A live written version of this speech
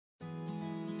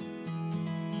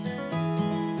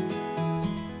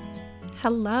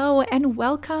Hello and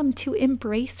welcome to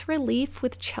Embrace Relief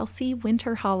with Chelsea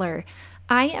Winterholler.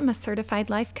 I am a certified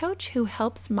life coach who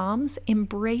helps moms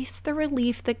embrace the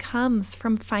relief that comes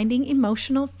from finding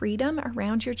emotional freedom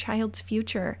around your child's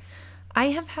future. I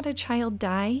have had a child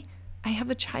die, I have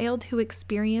a child who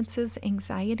experiences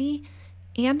anxiety,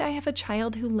 and I have a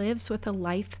child who lives with a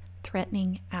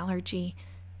life-threatening allergy.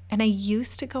 And I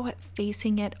used to go at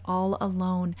facing it all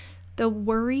alone. The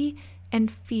worry and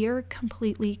fear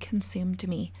completely consumed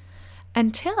me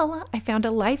until I found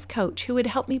a life coach who would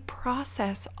help me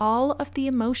process all of the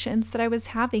emotions that I was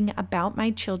having about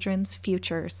my children's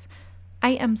futures. I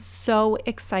am so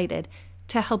excited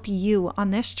to help you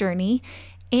on this journey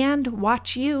and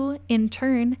watch you, in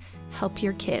turn, help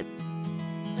your kids.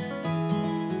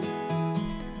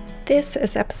 This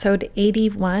is episode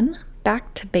 81,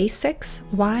 Back to Basics,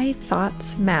 Why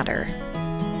Thoughts Matter.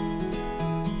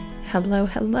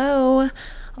 Hello.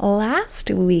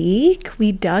 Last week,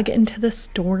 we dug into the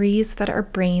stories that our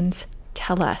brains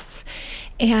tell us.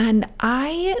 And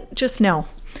I just know,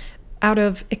 out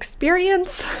of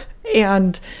experience,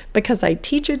 and because I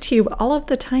teach it to you all of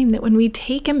the time, that when we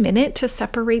take a minute to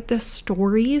separate the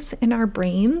stories in our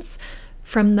brains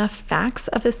from the facts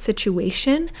of a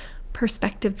situation,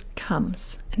 perspective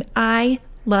comes. And I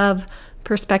love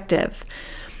perspective.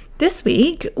 This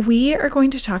week, we are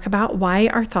going to talk about why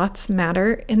our thoughts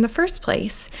matter in the first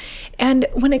place. And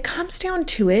when it comes down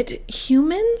to it,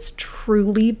 humans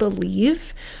truly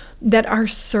believe that our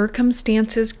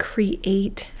circumstances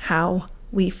create how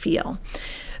we feel.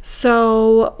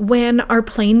 So when our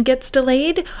plane gets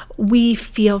delayed, we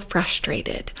feel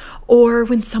frustrated. Or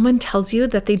when someone tells you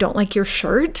that they don't like your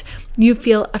shirt, you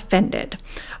feel offended.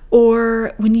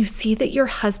 Or when you see that your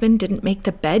husband didn't make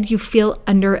the bed, you feel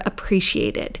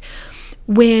underappreciated.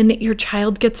 When your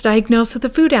child gets diagnosed with a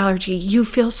food allergy, you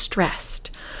feel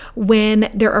stressed. When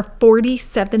there are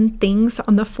 47 things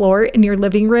on the floor in your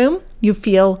living room, you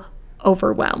feel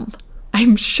overwhelmed.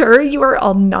 I'm sure you are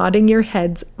all nodding your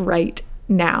heads right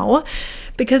now,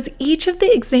 because each of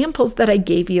the examples that I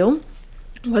gave you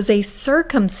was a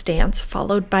circumstance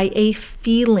followed by a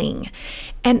feeling.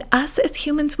 And us as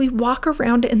humans, we walk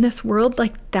around in this world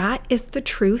like that is the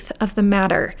truth of the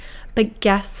matter. But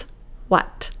guess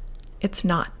what? It's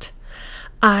not.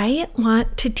 I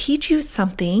want to teach you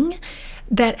something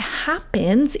that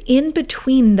happens in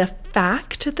between the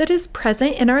fact that is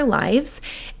present in our lives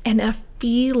and a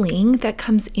feeling that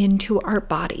comes into our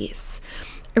bodies.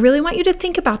 I really want you to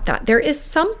think about that. There is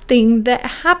something that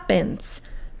happens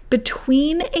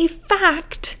between a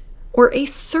fact or a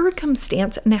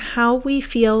circumstance and how we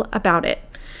feel about it.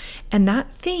 And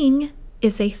that thing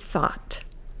is a thought.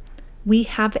 We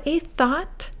have a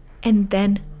thought and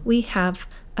then we have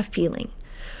a feeling.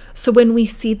 So when we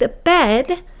see the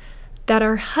bed that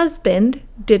our husband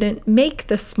didn't make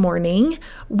this morning,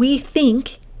 we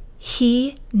think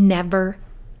he never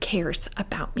cares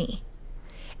about me.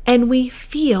 And we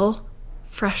feel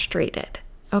frustrated.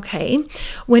 Okay,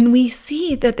 when we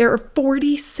see that there are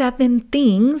 47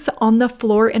 things on the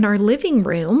floor in our living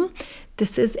room,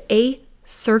 this is a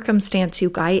circumstance, you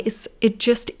guys. It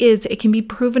just is. It can be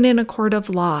proven in a court of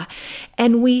law.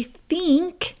 And we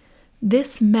think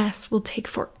this mess will take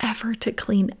forever to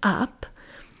clean up.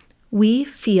 We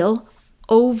feel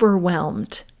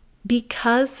overwhelmed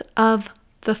because of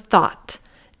the thought,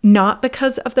 not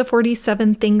because of the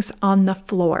 47 things on the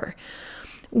floor.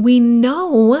 We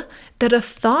know that a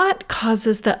thought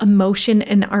causes the emotion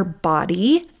in our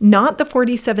body, not the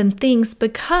 47 things,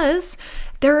 because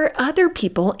there are other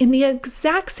people in the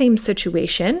exact same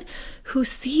situation who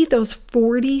see those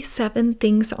 47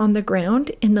 things on the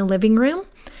ground in the living room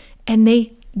and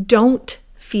they don't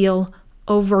feel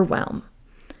overwhelmed.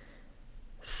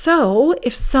 So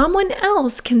if someone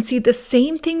else can see the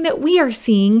same thing that we are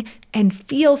seeing and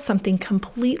feel something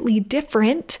completely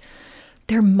different,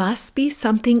 there must be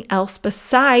something else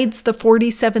besides the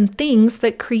 47 things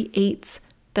that creates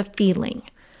the feeling.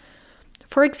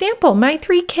 For example, my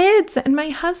 3 kids and my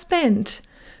husband,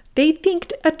 they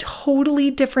think a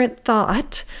totally different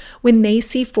thought when they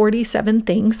see 47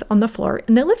 things on the floor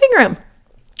in the living room.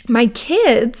 My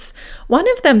kids, one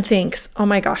of them thinks, oh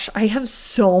my gosh, I have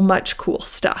so much cool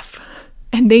stuff.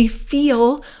 And they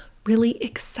feel really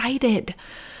excited.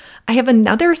 I have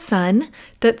another son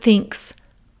that thinks,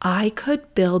 I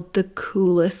could build the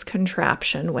coolest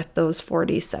contraption with those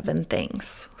 47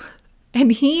 things.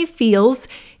 And he feels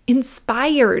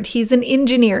inspired. He's an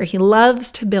engineer. He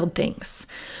loves to build things.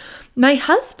 My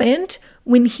husband,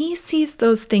 when he sees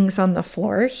those things on the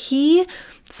floor, he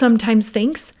sometimes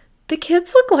thinks, the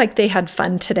kids look like they had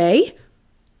fun today.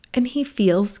 And he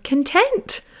feels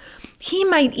content. He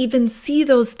might even see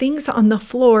those things on the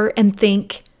floor and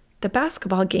think, the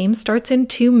basketball game starts in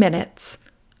 2 minutes.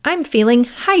 I'm feeling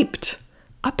hyped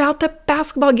about the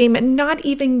basketball game and not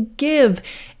even give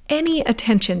any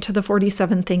attention to the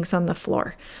 47 things on the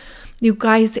floor. You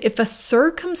guys, if a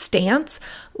circumstance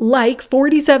like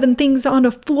 47 things on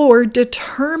a floor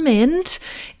determined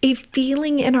a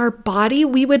feeling in our body,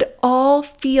 we would all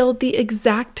feel the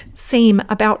exact same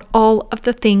about all of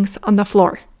the things on the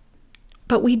floor.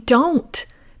 But we don't,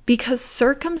 because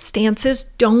circumstances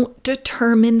don't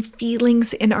determine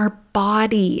feelings in our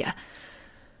body.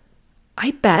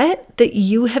 I bet that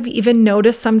you have even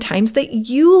noticed sometimes that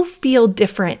you feel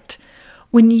different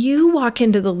when you walk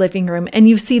into the living room and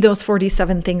you see those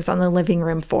 47 things on the living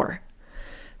room floor.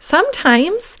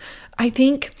 Sometimes I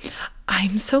think,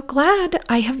 I'm so glad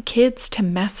I have kids to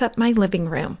mess up my living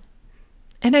room.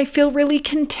 And I feel really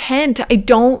content. I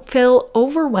don't feel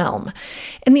overwhelmed.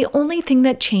 And the only thing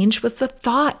that changed was the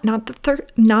thought, not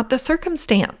the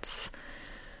circumstance.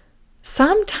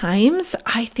 Sometimes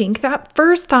I think that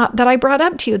first thought that I brought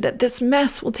up to you, that this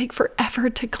mess will take forever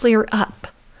to clear up,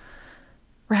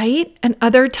 right? And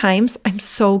other times, I'm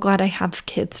so glad I have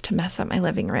kids to mess up my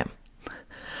living room.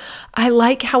 I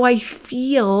like how I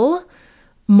feel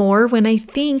more when I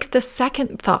think the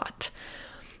second thought.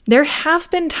 There have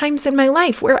been times in my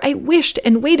life where I wished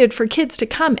and waited for kids to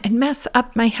come and mess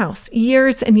up my house,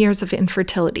 years and years of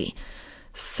infertility.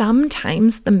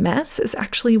 Sometimes the mess is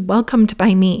actually welcomed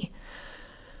by me.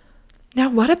 Now,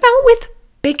 what about with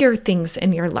bigger things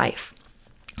in your life?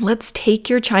 Let's take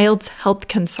your child's health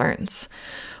concerns.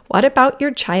 What about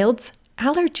your child's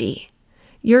allergy?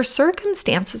 Your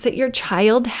circumstance is that your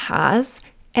child has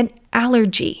an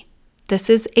allergy. This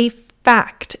is a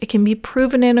fact. It can be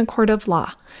proven in a court of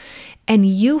law. And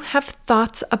you have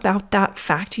thoughts about that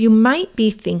fact. You might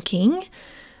be thinking,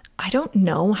 I don't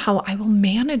know how I will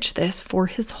manage this for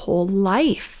his whole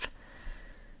life.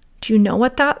 Do you know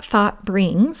what that thought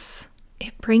brings?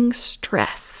 It brings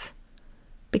stress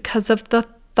because of the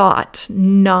thought,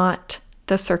 not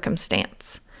the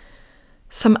circumstance.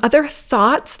 Some other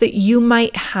thoughts that you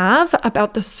might have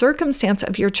about the circumstance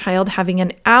of your child having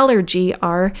an allergy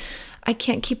are, I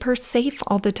can't keep her safe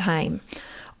all the time,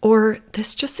 or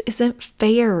this just isn't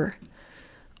fair,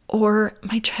 or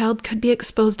my child could be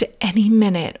exposed to any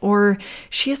minute, or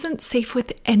she isn't safe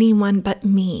with anyone but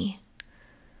me.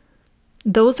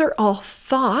 Those are all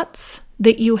thoughts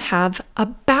that you have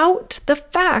about the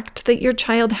fact that your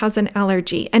child has an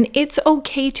allergy, and it's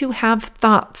okay to have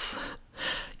thoughts.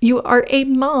 You are a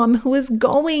mom who is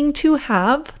going to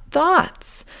have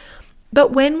thoughts.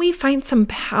 But when we find some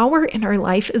power in our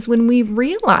life is when we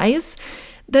realize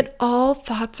that all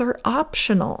thoughts are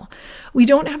optional. We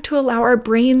don't have to allow our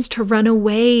brains to run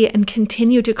away and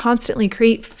continue to constantly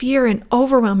create fear and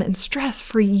overwhelm and stress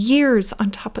for years on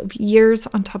top of years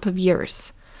on top of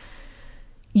years.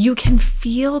 You can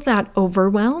feel that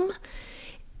overwhelm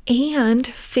and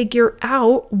figure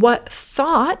out what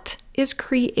thought is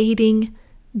creating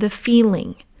the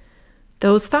feeling.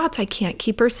 Those thoughts, I can't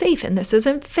keep her safe, and this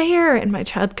isn't fair, and my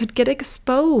child could get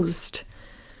exposed.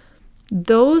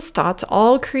 Those thoughts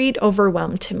all create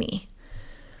overwhelm to me.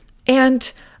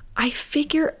 And I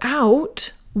figure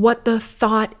out what the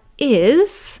thought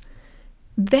is,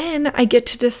 then I get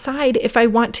to decide if I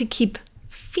want to keep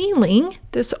feeling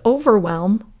this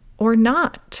overwhelm or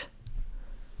not.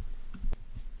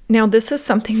 Now, this is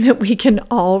something that we can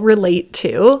all relate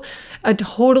to. A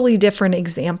totally different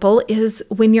example is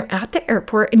when you're at the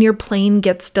airport and your plane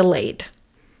gets delayed.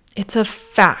 It's a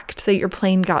fact that your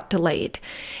plane got delayed.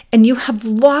 And you have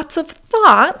lots of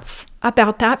thoughts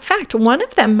about that fact. One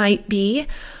of them might be,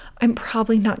 I'm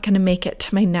probably not going to make it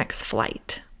to my next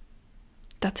flight.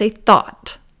 That's a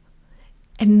thought.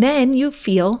 And then you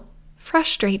feel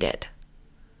frustrated.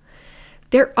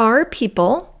 There are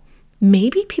people,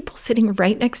 maybe people sitting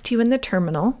right next to you in the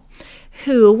terminal,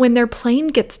 who, when their plane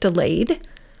gets delayed,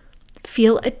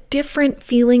 feel a different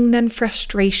feeling than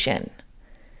frustration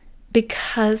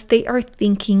because they are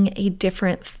thinking a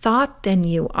different thought than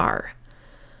you are.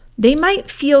 They might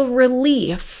feel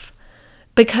relief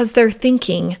because they're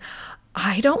thinking,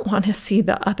 I don't want to see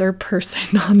the other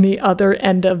person on the other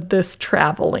end of this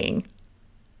traveling.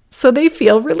 So they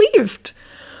feel relieved.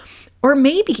 Or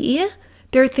maybe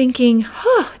they're thinking,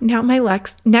 now my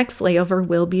next layover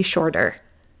will be shorter.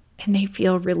 And they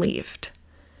feel relieved.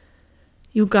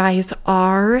 You guys,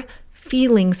 our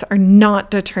feelings are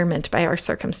not determined by our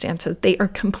circumstances. They are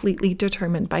completely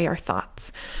determined by our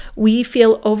thoughts. We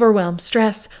feel overwhelmed,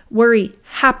 stress, worry,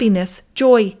 happiness,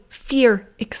 joy, fear,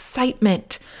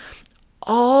 excitement,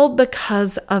 all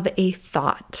because of a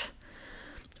thought.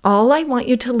 All I want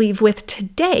you to leave with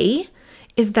today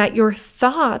is that your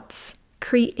thoughts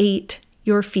create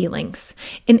your feelings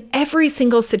in every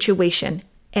single situation,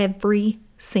 every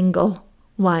single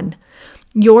one.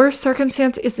 Your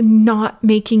circumstance is not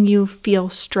making you feel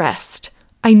stressed.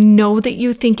 I know that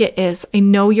you think it is. I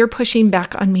know you're pushing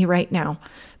back on me right now,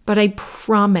 but I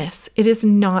promise it is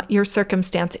not your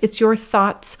circumstance. It's your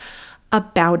thoughts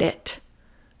about it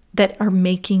that are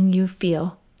making you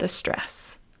feel the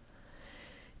stress.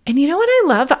 And you know what I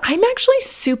love? I'm actually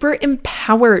super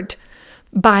empowered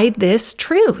by this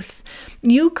truth.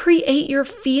 You create your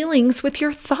feelings with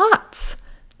your thoughts.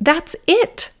 That's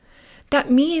it.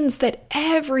 That means that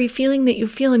every feeling that you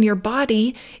feel in your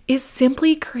body is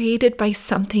simply created by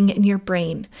something in your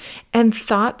brain, and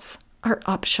thoughts are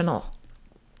optional.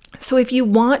 So if you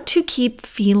want to keep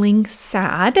feeling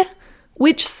sad,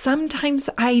 which sometimes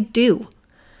I do,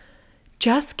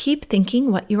 just keep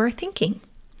thinking what you are thinking.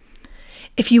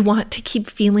 If you want to keep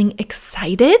feeling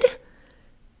excited,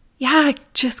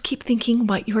 just keep thinking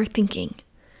what you are thinking.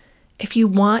 If you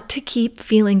want to keep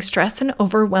feeling stress and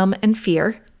overwhelm and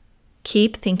fear,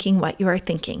 keep thinking what you are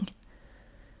thinking.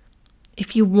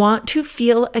 If you want to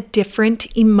feel a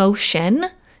different emotion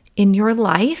in your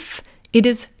life, it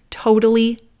is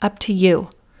totally up to you.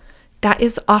 That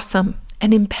is awesome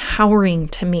and empowering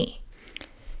to me.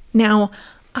 Now,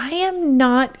 I am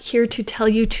not here to tell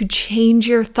you to change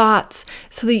your thoughts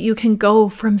so that you can go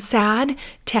from sad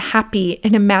to happy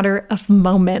in a matter of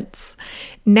moments.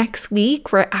 Next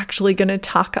week, we're actually going to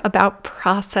talk about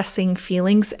processing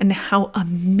feelings and how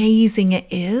amazing it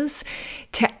is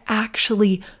to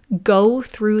actually go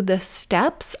through the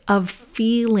steps of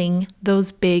feeling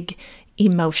those big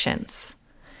emotions.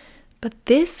 But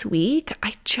this week,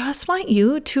 I just want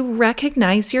you to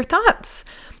recognize your thoughts.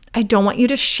 I don't want you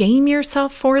to shame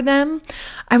yourself for them.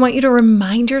 I want you to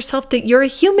remind yourself that you're a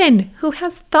human who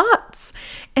has thoughts,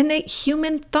 and that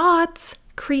human thoughts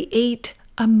create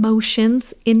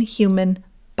emotions in human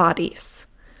bodies.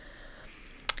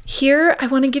 Here, I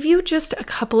want to give you just a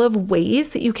couple of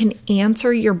ways that you can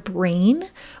answer your brain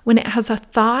when it has a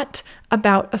thought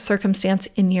about a circumstance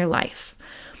in your life.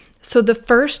 So the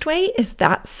first way is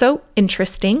 "that's so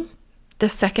interesting." The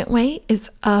second way is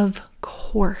 "of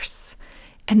course."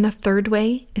 And the third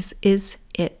way is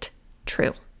it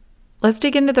true? Let's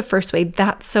dig into the first way.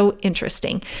 That's so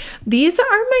interesting. These are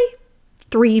my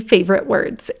 3 favorite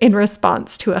words in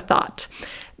response to a thought.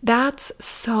 That's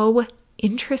so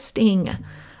interesting.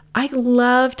 I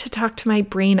love to talk to my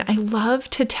brain. I love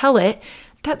to tell it,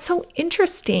 that's so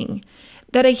interesting,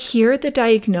 that I hear the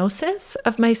diagnosis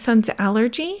of my son's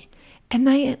allergy, and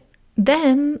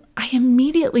then I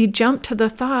immediately jump to the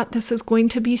thought, this is going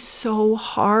to be so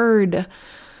hard.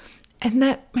 And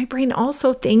that my brain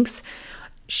also thinks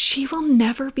she will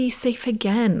never be safe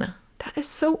again. That is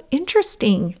so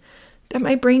interesting that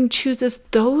my brain chooses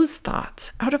those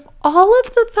thoughts out of all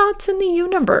of the thoughts in the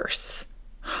universe.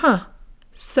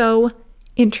 So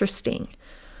interesting.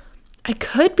 I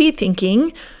could be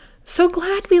thinking, so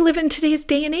glad we live in today's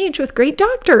day and age with great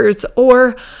doctors,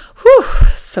 or,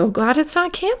 so glad it's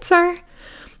not cancer.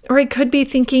 Or I could be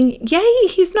thinking, yay,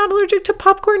 he's not allergic to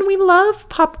popcorn. We love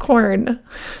popcorn.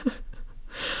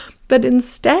 But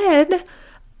instead,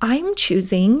 I'm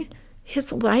choosing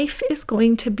his life is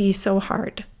going to be so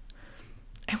hard.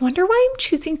 I wonder why I'm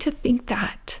choosing to think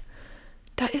that.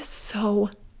 That is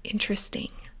so interesting.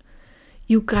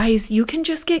 You guys, you can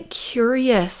just get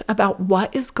curious about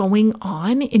what is going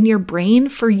on in your brain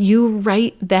for you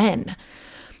right then.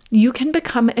 You can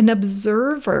become an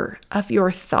observer of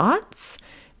your thoughts,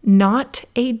 not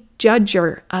a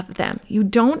judger of them. You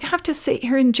don't have to sit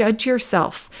here and judge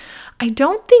yourself. I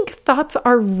don't think thoughts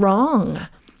are wrong.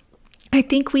 I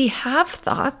think we have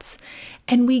thoughts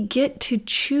and we get to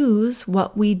choose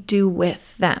what we do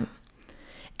with them.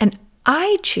 And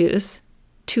I choose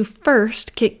to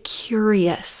first get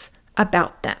curious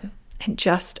about them and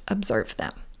just observe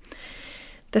them.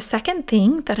 The second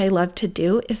thing that I love to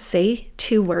do is say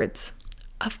 2 words.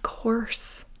 Of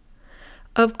course.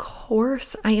 Of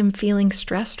course I am feeling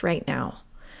stressed right now.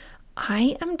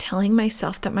 I am telling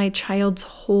myself that my child's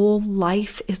whole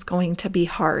life is going to be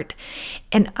hard,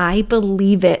 and I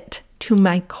believe it to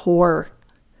my core.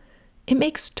 It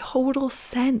makes total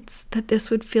sense that this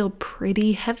would feel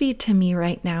pretty heavy to me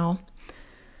right now.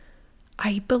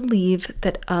 I believe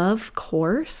that "of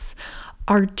course"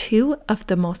 are 2 of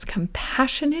the most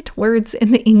compassionate words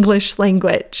in the English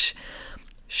language.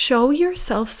 Show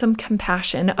yourself some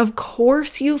compassion. Of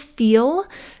course you feel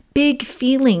big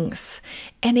feelings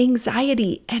and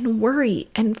anxiety and worry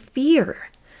and fear.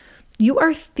 You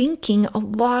are thinking a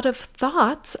lot of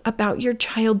thoughts about your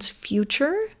child's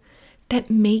future that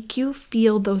make you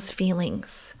feel those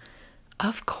feelings.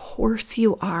 Of course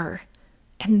you are.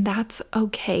 And that's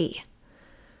okay.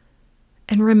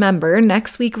 And remember,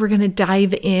 next week we're going to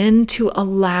dive into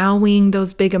allowing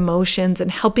those big emotions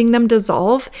and helping them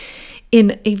dissolve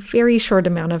in a very short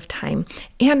amount of time,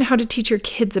 and how to teach your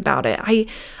kids about it.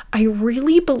 I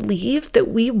really believe that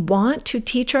we want to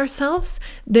teach ourselves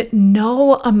that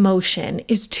no emotion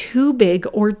is too big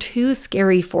or too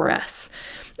scary for us.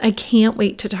 I can't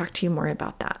wait to talk to you more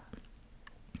about that.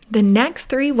 The next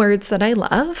 3 words that I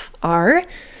love are,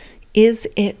 is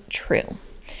it true?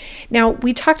 Now,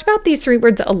 we talked about these 3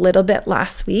 words a little bit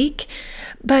last week,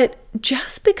 but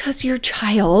just because your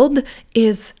child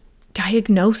is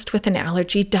diagnosed with an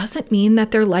allergy doesn't mean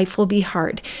that their life will be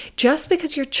hard. Just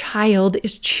because your child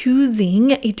is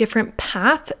choosing a different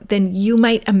path than you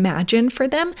might imagine for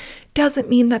them doesn't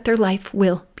mean that their life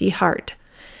will be hard.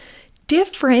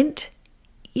 Different,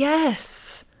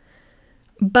 yes.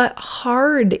 But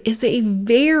hard is a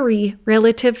very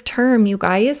relative term, you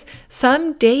guys.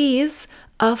 Some days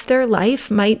of their life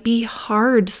might be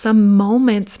hard. Some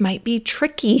moments might be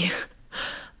tricky.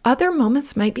 Other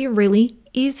moments might be really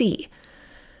easy.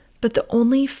 But the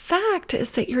only fact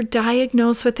is that you're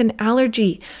diagnosed with an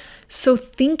allergy. So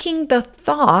thinking the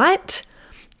thought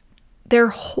their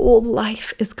whole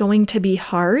life is going to be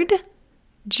hard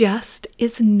just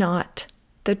is not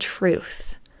the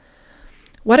truth.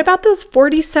 What about those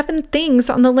 47 things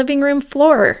on the living room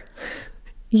floor?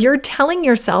 You're telling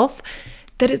yourself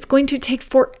that it's going to take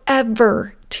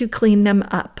forever to clean them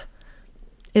up.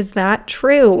 Is that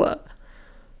true?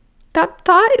 That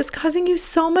thought is causing you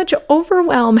so much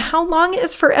overwhelm. How long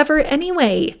is forever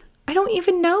anyway? I don't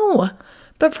even know.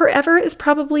 But forever is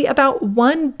probably about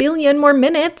 1 billion more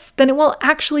minutes than it will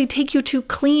actually take you to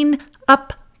clean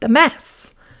up the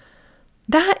mess.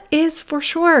 That is for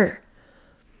sure.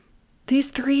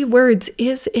 These 3 words,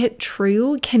 is it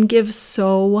true, can give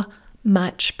so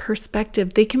much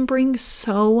perspective. They can bring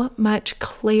so much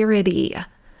clarity.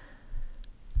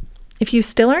 If you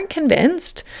still aren't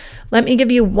convinced, let me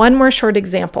give you one more short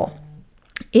example.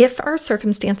 If our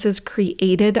circumstances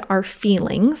created our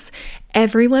feelings,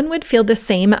 everyone would feel the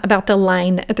same about the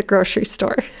line at the grocery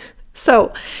store.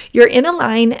 So you're in a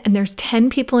line and there's 10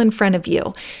 people in front of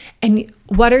you. And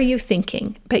what are you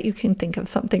thinking? Bet you can think of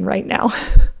something right now.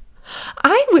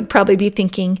 I would probably be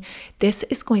thinking, this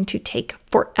is going to take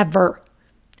forever.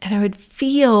 And I would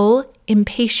feel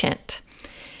impatient.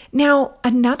 Now,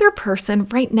 another person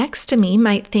right next to me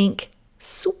might think,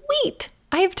 sweet,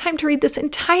 I have time to read this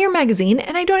entire magazine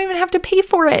and I don't even have to pay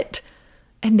for it.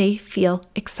 And they feel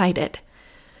excited.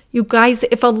 You guys,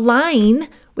 if a line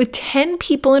with 10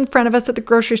 people in front of us at the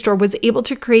grocery store was able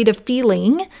to create a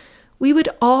feeling, we would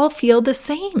all feel the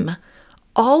same.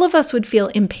 All of us would feel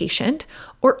impatient,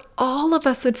 or all of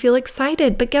us would feel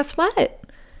excited. But guess what?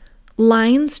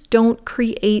 Lines don't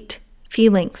create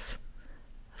feelings.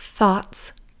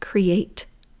 Thoughts create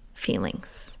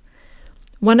feelings.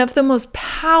 One of the most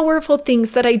powerful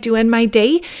things that I do in my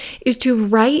day is to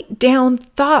write down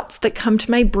thoughts that come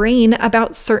to my brain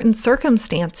about certain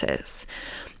circumstances.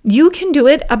 You can do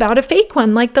it about a fake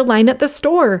one, like the line at the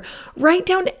store. Write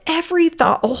down every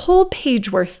thought, a whole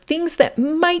page worth, things that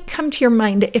might come to your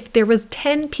mind if there was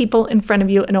 10 people in front of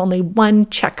you and only one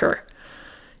checker.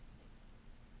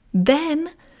 Then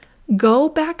go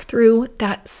back through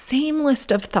that same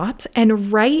list of thoughts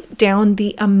and write down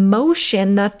the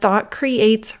emotion the thought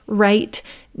creates right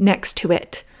next to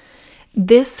it.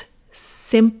 This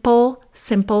simple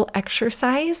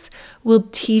exercise will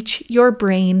teach your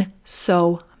brain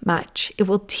so much. It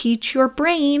will teach your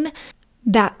brain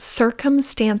that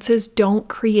circumstances don't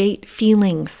create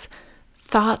feelings.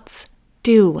 Thoughts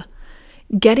do.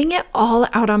 Getting it all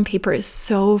out on paper is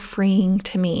so freeing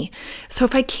to me. So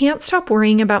if I can't stop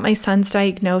worrying about my son's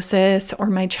diagnosis or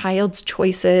my child's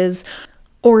choices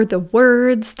or the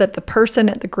words that the person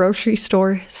at the grocery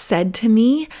store said to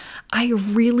me, I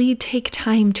really take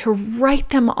time to write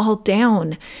them all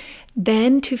down.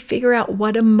 Then to figure out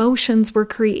what emotions were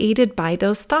created by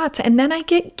those thoughts. And then I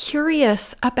get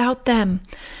curious about them.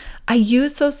 I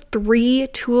use those 3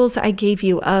 tools I gave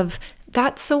you of,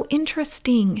 that's so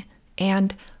interesting,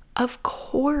 and of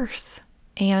course,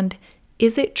 and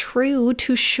is it true,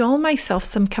 to show myself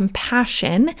some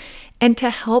compassion and to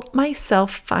help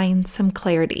myself find some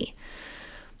clarity.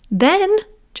 Then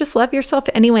just love yourself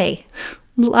anyway.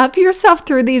 Love yourself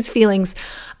through these feelings.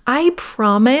 I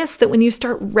promise that when you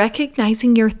start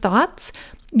recognizing your thoughts,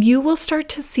 you will start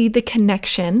to see the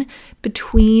connection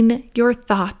between your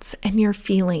thoughts and your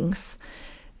feelings.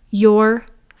 Your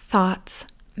thoughts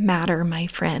matter, my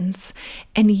friends,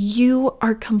 and you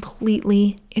are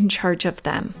completely in charge of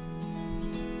them.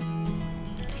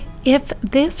 If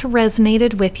this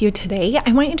resonated with you today,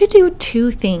 I want you to do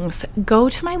two things. Go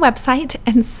to my website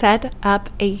and set up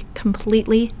a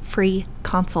completely free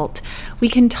consult. We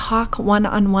can talk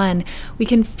one-on-one. We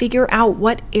can figure out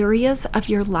what areas of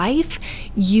your life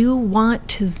you want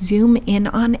to zoom in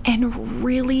on and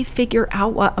really figure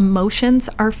out what emotions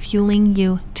are fueling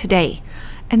you today.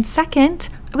 And second,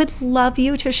 I would love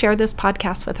you to share this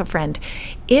podcast with a friend.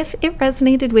 If it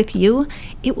resonated with you,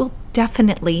 it will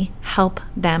definitely help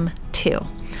them too.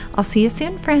 I'll see you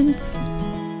soon, friends.